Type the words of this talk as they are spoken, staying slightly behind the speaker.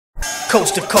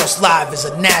Coast to Coast Live is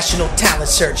a national talent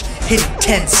search, hitting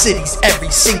 10 cities every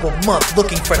single month,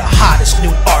 looking for the hottest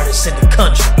new artists in the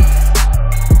country.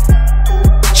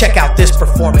 Check out this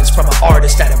performance from an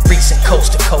artist at a recent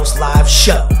Coast to Coast Live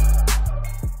show.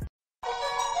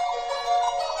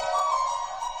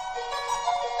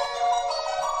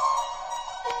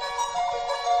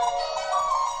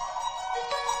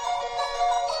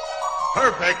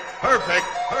 Perfect, perfect,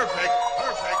 perfect,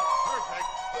 perfect,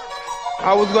 perfect.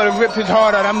 I was gonna rip his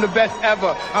heart out. I'm the best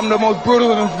ever. I'm the most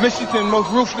brutal and vicious and most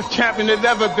ruthless champion there's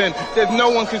ever been. There's no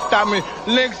one can stop me.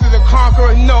 Lynx is a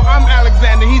conqueror. No, I'm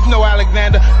Alexander. He's no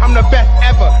Alexander. I'm the best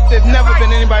ever. There's never been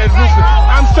anybody as ruthless.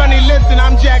 I'm Sonny Liston.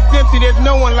 I'm Jack Dempsey. There's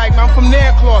no one like me. I'm from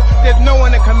Nairclaw. There's no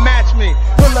one that can match me.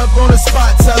 Pull up on the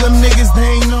spot. Tell them niggas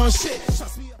they ain't on shit.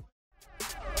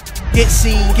 Get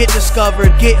seen, get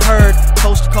discovered, get heard.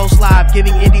 Coast to Coast Live,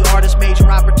 giving indie artists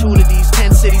major opportunities.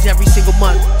 10 cities every single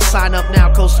month. Sign up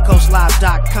now,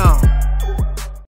 coasttocoastlive.com.